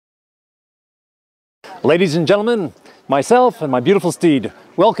Ladies and gentlemen, myself and my beautiful steed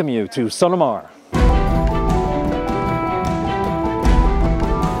welcome you to Amar.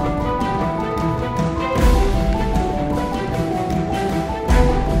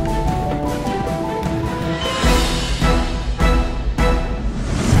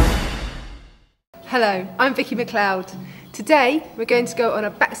 Hello, I'm Vicky McLeod. Today we're going to go on a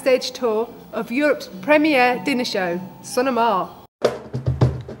backstage tour of Europe's premier dinner show, Amar.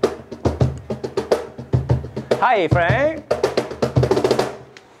 Hi friend,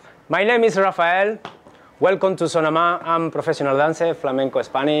 my name is Rafael. Welcome to Amar. I'm professional dancer, flamenco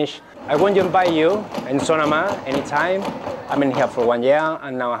Spanish. I want to invite you in Amar anytime. I've been here for 1 year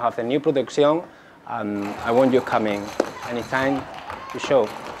and now I have a new production and I want you coming anytime to show.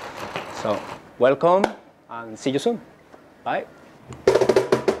 So welcome and see you soon. Bye.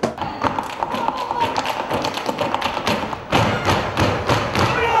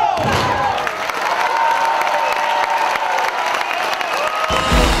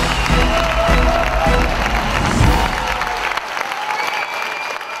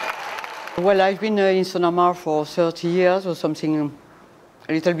 Well, I've been in Amar for 30 years or something,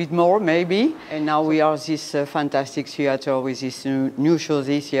 a little bit more maybe. And now we are this fantastic theater with this new show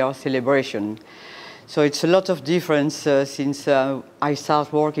this year, Celebration. So it's a lot of difference since I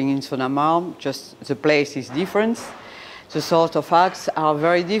started working in Amar. Just the place is different. The sort of acts are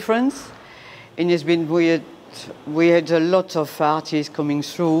very different. And it's been weird. We had a lot of artists coming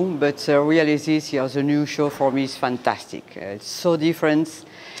through, but really this year the new show for me is fantastic. It's so different.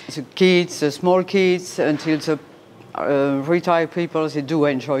 The kids, the small kids, until the retired people, they do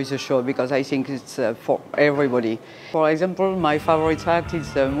enjoy the show because I think it's for everybody. For example, my favorite act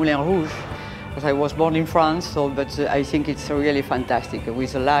is Moulin Rouge, because I was born in France, but I think it's really fantastic.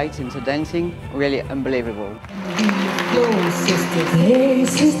 With the lights and the dancing, really unbelievable. Go, sister, hey,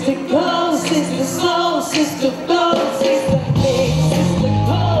 sister, go, sister, soul, sister, go, sister, hey, sister,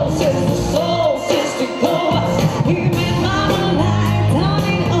 go, sister, soul, sister, go. You made my life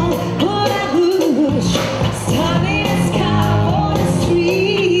turning on, what I wish, starting a sky on the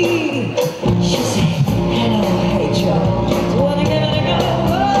street. She said, hello, hey, Joe, wanna give it a go?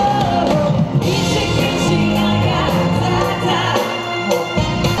 Oh, easy, easy, I got da-da.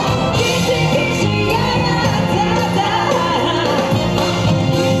 Easy, easy, I got da-da.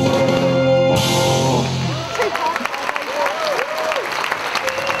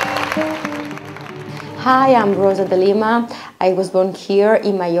 Hi, I'm Rosa de Lima. I was born here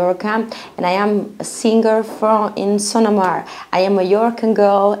in Mallorca and I am a singer in Amar. I am a Mallorcan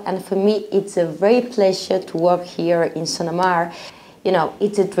girl and for me it's a very pleasure to work here in Amar. You know,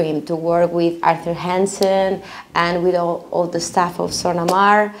 it's a dream to work with Arthur Hansen and with all the staff of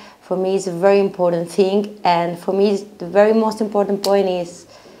Amar. For me it's a very important thing, and for me the very most important point is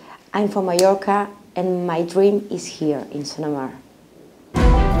I'm from Mallorca and my dream is here in Amar.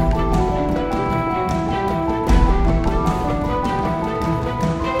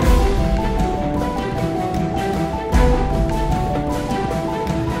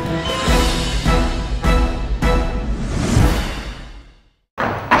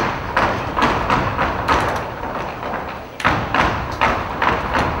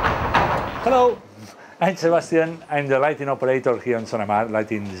 Hello, I'm Sebastian. I'm the lighting operator here in Amar,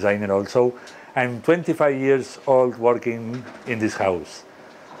 lighting designer also. I'm 25 years old working in this house.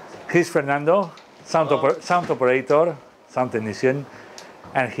 He's Fernando, sound operator, sound technician.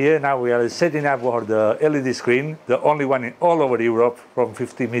 And here now we are setting up for the LED screen, the only one in all over Europe from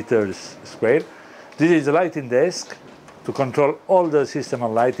 50 meters square. This is the lighting desk to control all the system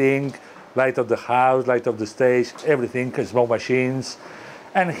of lighting, light of the house, light of the stage, everything, small machines.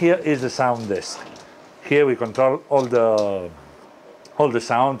 And here is the sound desk. Here we control all the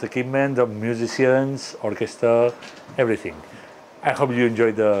sound equipment, the musicians, orchestra, everything. I hope you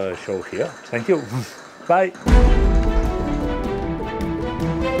enjoyed the show here. Thank you. Bye.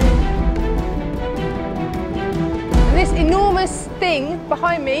 And this enormous thing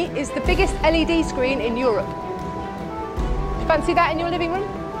behind me is the biggest LED screen in Europe. Do you fancy that in your living room?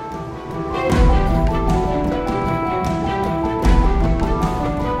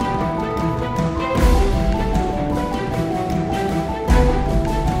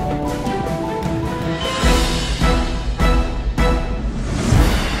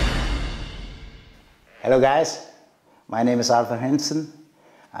 Hello guys, my name is Arthur Hansen.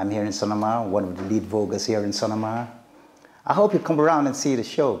 I'm here in Amar, one of the lead vocals here in Amar. I hope you come around and see the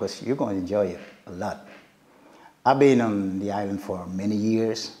show because you're going to enjoy it a lot. I've been on the island for many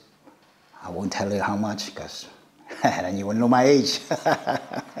years. I won't tell you how much because then you will know my age.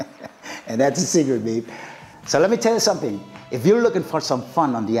 And that's a secret, babe. So let me tell you something. If you're looking for some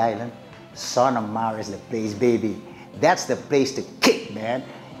fun on the island, Amar is the place, baby. That's the place to kick, man.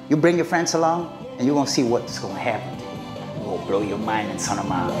 You bring your friends along, and you're gonna see what's gonna happen. It will blow your mind in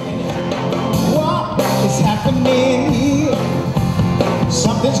Amar. What is happening here?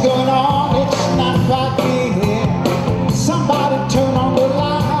 Something's going on, it's not right here. Somebody turn on the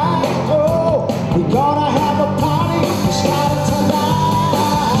light. Oh, we're gonna have a party starting tonight.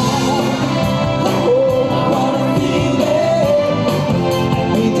 Oh, I wanna feel it, and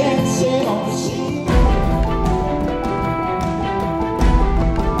we dancing on the sea.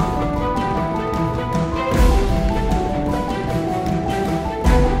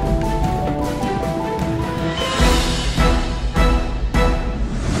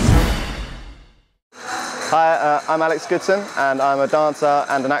 Hi, I'm Alex Goodson and I'm a dancer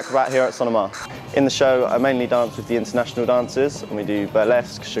and an acrobat here at Amar. In the show I mainly dance with the international dancers and we do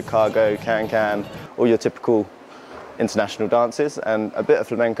burlesque, Chicago, can-can, all your typical international dances and a bit of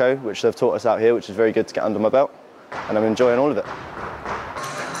flamenco which they've taught us out here which is very good to get under my belt and I'm enjoying all of it.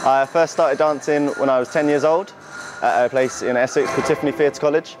 I first started dancing when I was 10 years old at a place in Essex called Tiffany Theatre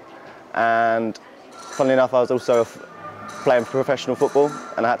College and funnily enough I was also playing professional football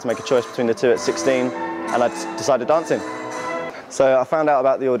and I had to make a choice between the two at 16 and I decided dancing. So I found out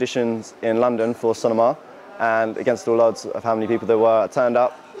about the auditions in London for Amar and against all odds of how many people there were, I turned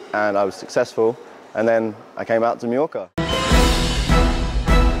up and I was successful and then I came out to Mallorca.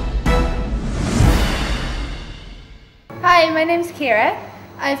 Hi, my name's Kira.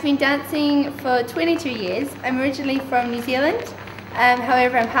 I've been dancing for 22 years. I'm originally from New Zealand,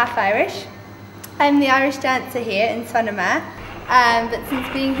 however I'm half Irish. I'm the Irish dancer here in Amar. But since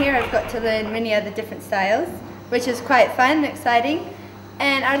being here I've got to learn many other different styles, which is quite fun and exciting.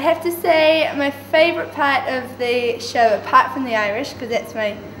 And I would have to say my favourite part of the show, apart from the Irish, because that's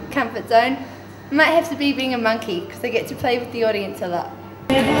my comfort zone, might have to be being a monkey, because I get to play with the audience a lot.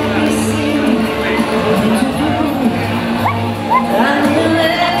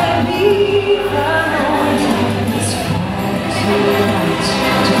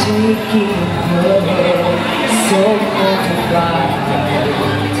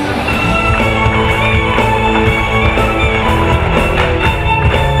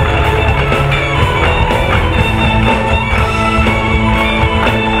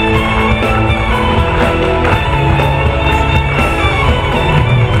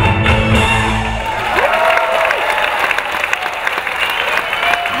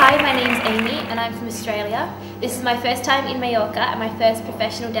 Hi, my name's Amy and I'm from Australia. This is my first time in Mallorca and my first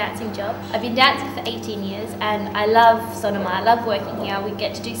professional dancing job. I've been dancing for 18 years and I love Amar. I love working here. We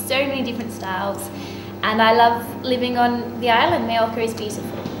get to do so many different styles and I love living on the island. Mallorca is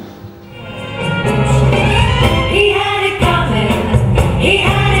beautiful. He had it coming, he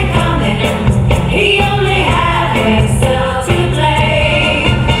had it coming, he only had himself to blame.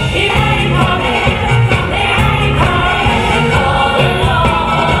 He had it coming, they had it coming all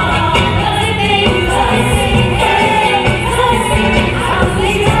along. But it made us sing, how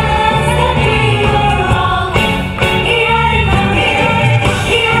they just that we were wrong. He had it coming,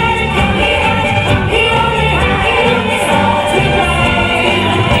 he had it coming, he only had himself to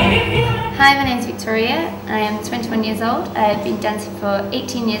blame. Hi, my name's Victoria. I am 21 years old. I've been dancing for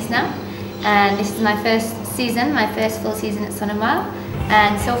 18 years now and this is my first season, my first full season at Amar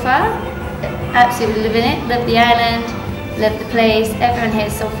and so far, absolutely living it. Love the island, love the place, everyone here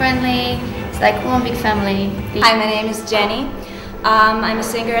is so friendly, it's like one big family. Hi, my name is Jenny. I'm a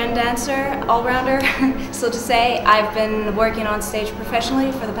singer and dancer, all-rounder, so to say. I've been working on stage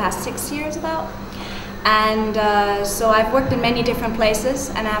professionally for the past 6 years about. And so I've worked in many different places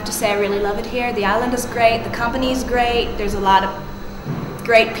and I have to say I really love it here. The island is great, the company is great, there's a lot of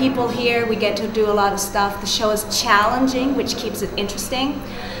great people here, we get to do a lot of stuff. The show is challenging, which keeps it interesting.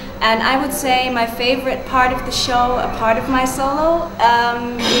 And I would say my favorite part of the show, a part of my solo,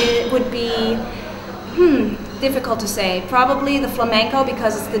 it would be, difficult to say. Probably the flamenco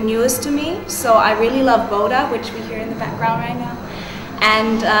because it's the newest to me. So I really love Boda, which we hear in the background right now.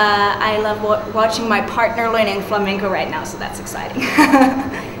 And I love watching my partner learning flamenco right now, so that's exciting.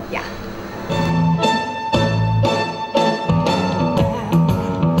 Yeah.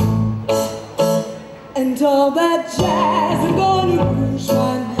 And all that jazz, I'm gonna push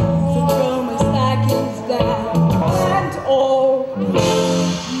my hands and throw my stockings down. And all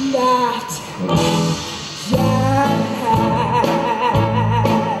that jazz.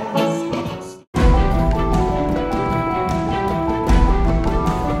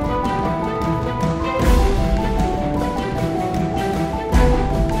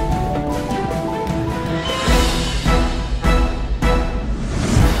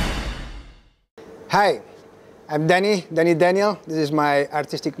 Hi, I'm Daniel. This is my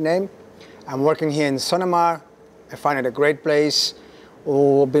artistic name. I'm working here in Sonamar. I find it a great place.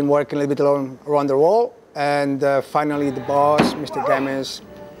 We've been working a little bit around the world, and finally the boss, Mr. Games,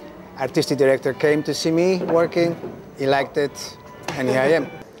 artistic director, came to see me working. He liked it, and here I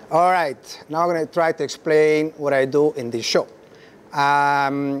am. All right, now I'm going to try to explain what I do in this show.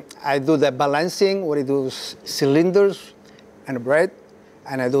 I do the balancing, what I do is cylinders and bread,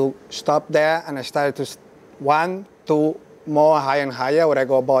 and I do stop there, and I start to 1, 2, more higher and higher, where I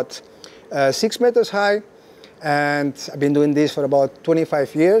go about 6 meters high, and I've been doing this for about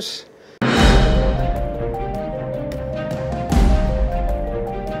 25 years.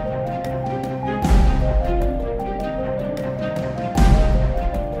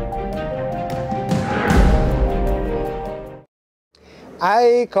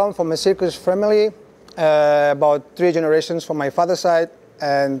 I come from a circus family, about 3 generations from my father's side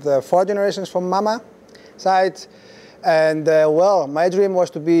and 4 generations from mama side. And well, my dream was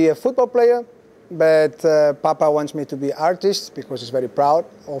to be a football player, but Papa wants me to be artist because he's very proud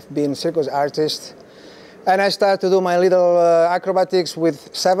of being a circus artist. And I started to do my little acrobatics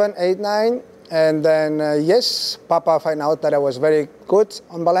with 7, 8, 9. And then, yes, Papa found out that I was very good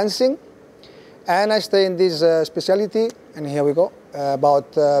on balancing. And I stay in this specialty, and here we go.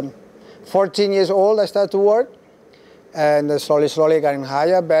 About 14 years old, I started to work. And slowly getting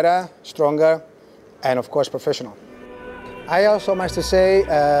higher, better, stronger, and of course, professional. I also must to say,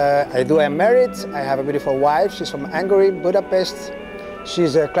 I'm married. I have a beautiful wife. She's from Hungary, Budapest.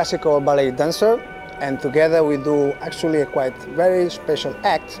 She's a classical ballet dancer. And together we do actually a quite very special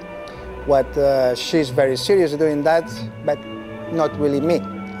act. She's very serious doing that, but not really me.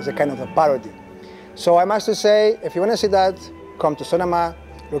 It's a kind of a parody. So I must to say, if you want to see that, come to Sonamar.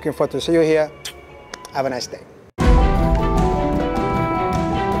 Looking forward to see you here. Have a nice day.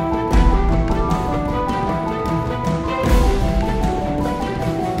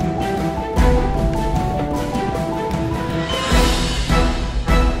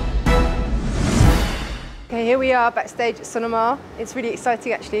 Okay, here we are backstage at Sonamar. It's really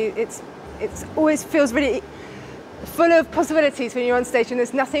exciting actually. It's always feels really full of possibilities when you're on stage and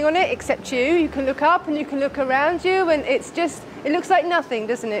there's nothing on it except you. You can look up and you can look around you, and it's just, it looks like nothing,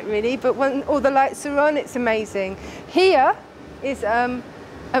 doesn't it really? But when all the lights are on, it's amazing. Here is a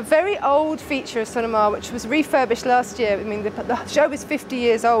very old feature of Sonamar, which was refurbished last year. I mean, the show is 50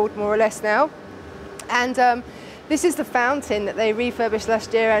 years old, more or less now. And this is the fountain that they refurbished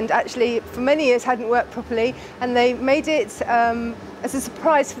last year, and actually for many years hadn't worked properly, and they made it as a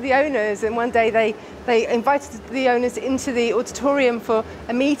surprise for the owners. And one day they invited the owners into the auditorium for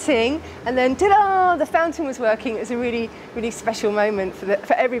a meeting, and then ta-da, the fountain was working. It was a really, really special moment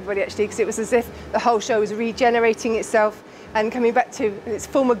for everybody actually, because it was as if the whole show was regenerating itself and coming back to its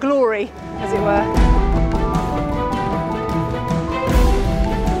former glory, as it were.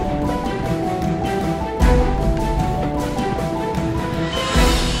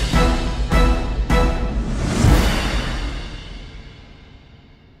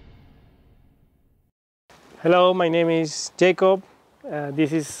 Hello, my name is Jacob.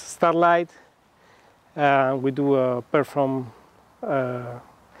 This is Starlight. We do perform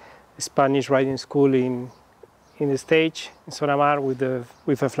Spanish riding school in the stage in Sonamar with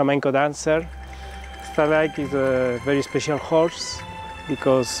a flamenco dancer. Starlight is a very special horse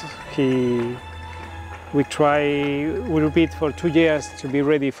because we repeat for 2 years to be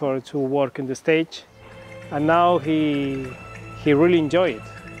ready to work in the stage, and now he really enjoyed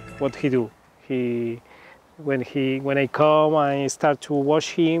what he do. When I come and I start to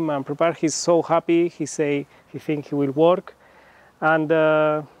watch him and prepare, he's so happy. He thinks he will work, and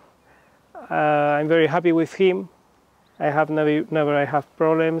I'm very happy with him. I have never have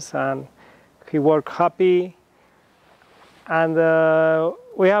problems, and he works happy. And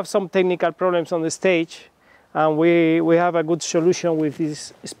we have some technical problems on the stage, and we have a good solution with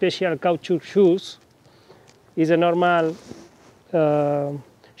these special caoutchouc shoes. It's a normal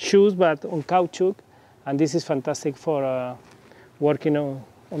shoes, but on caoutchouc. And this is fantastic for working on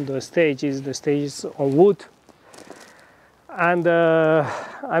the stage. The stage is on wood. And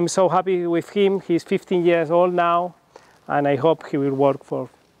I'm so happy with him. He's 15 years old now, and I hope he will work for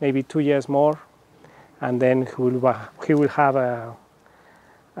maybe 2 years more. And then he will have a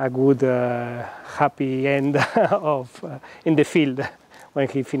good, happy end in the field when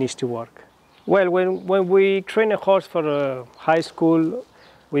he finishes to work. Well, when we train a horse for high school,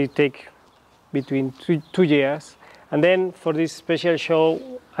 we take between 2 years, and then for this special show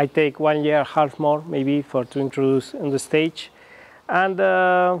I take 1 year, half more maybe, to introduce on the stage. And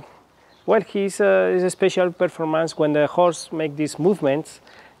well, it's a special performance when the horse makes these movements.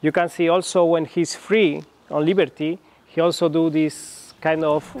 You can see also when he's free on liberty, he also do these kind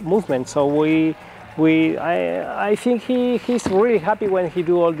of movement. So I think he's really happy when he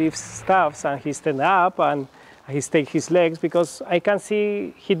do all these stuffs and he stand up and he take his legs, because I can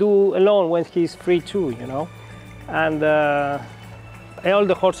see he do alone when he's free too, you know. And all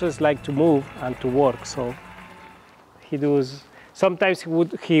the horses like to move and to work, so he does. Sometimes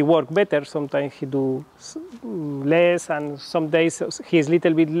he work better, sometimes he do less, and some days he's a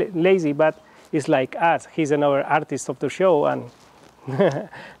little bit lazy, but it's like us. He's another artist of the show, and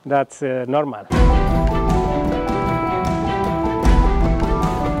that's normal.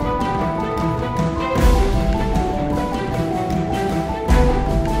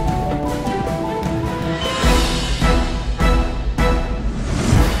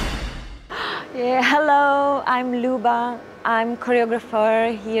 Yeah, hello, I'm Luba. I'm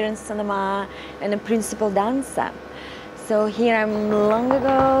choreographer here in Sonoma and a principal dancer. So here I'm long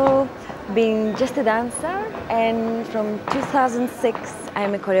ago being just a dancer, and from 2006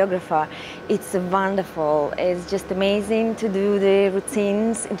 I'm a choreographer. It's wonderful. It's just amazing to do the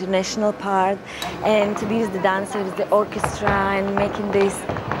routines, international part, and to be with the dancers, with the orchestra, and making this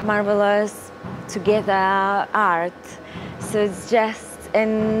marvelous together art. So it's just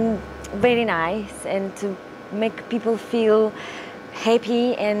very nice, and to make people feel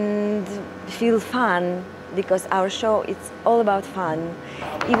happy and feel fun, because our show is all about fun.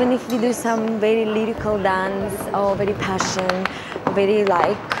 Even if we do some very lyrical dance or very passion, very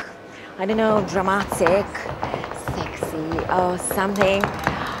like, I don't know, dramatic, sexy or something,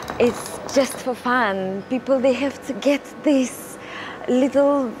 it's just for fun. People, they have to get this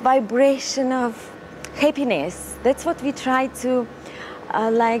little vibration of happiness. That's what we try to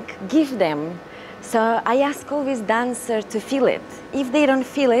like give them. So I ask always dancers to feel it. If they don't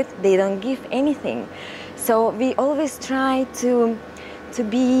feel it, they don't give anything. So we always try to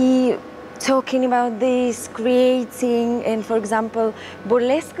be talking about this, creating, and for example,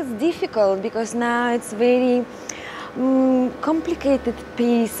 burlesque is difficult because now it's very complicated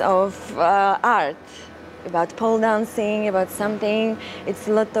piece of art. About pole dancing, about something. It's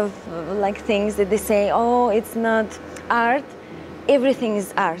a lot of like things that they say, oh, it's not art. Everything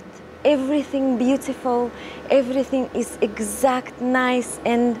is art. Everything beautiful, everything is exact, nice,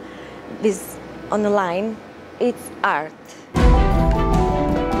 and this on the line, it's art.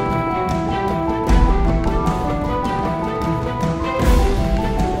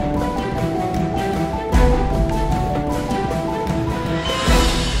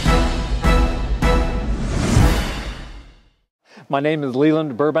 My name is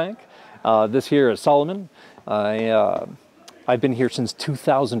Leland Burbank. This here is Solomon. I've been here since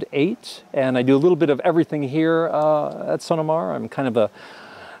 2008, and I do a little bit of everything here at Sonamar. I'm kind of a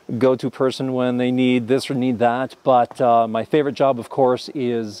go-to person when they need this or need that, but my favorite job, of course,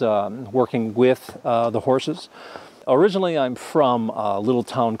 is working with the horses. Originally, I'm from a little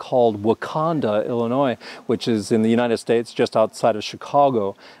town called Wakanda, Illinois, which is in the United States, just outside of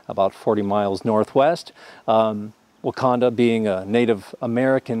Chicago, about 40 miles northwest. Wakanda being a Native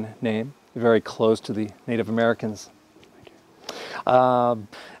American name, very close to the Native Americans.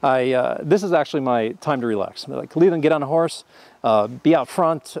 This is actually my time to relax. I'm like, Leland, get on a horse, be out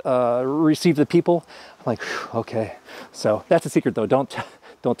front, receive the people. I'm like, okay. So that's a secret though. Don't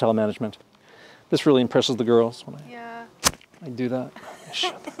tell management. This really impresses the girls when I do that.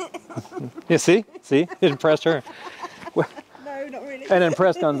 Yeah, see, it impressed her. No, not really. And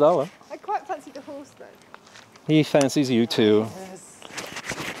impressed Gonzalo. I quite fancy the horse though. He fancies you too. Yes.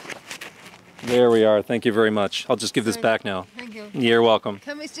 There we are. Thank you very much. I'll just give this back now. Thank you. You're welcome.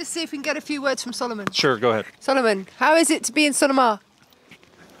 Can we just see if we can get a few words from Solomon? Sure, go ahead. Solomon, how is it to be in Sonamar?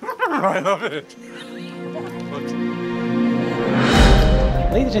 I love it.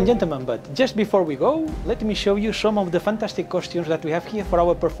 Ladies and gentlemen, but just before we go, let me show you some of the fantastic costumes that we have here for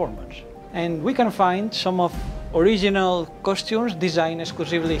our performance. And we can find some of original costumes designed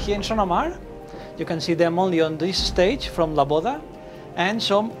exclusively here in Sonamar. You can see them only on this stage from La Boda. And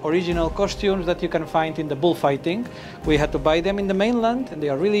some original costumes that you can find in the bullfighting. We had to buy them in the mainland, and they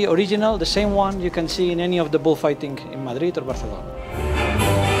are really original, the same one you can see in any of the bullfighting in Madrid or Barcelona.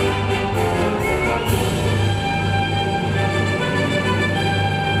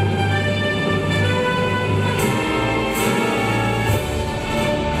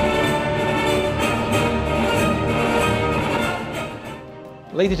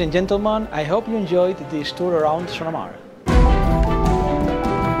 Ladies and gentlemen, I hope you enjoyed this tour around Sonamar.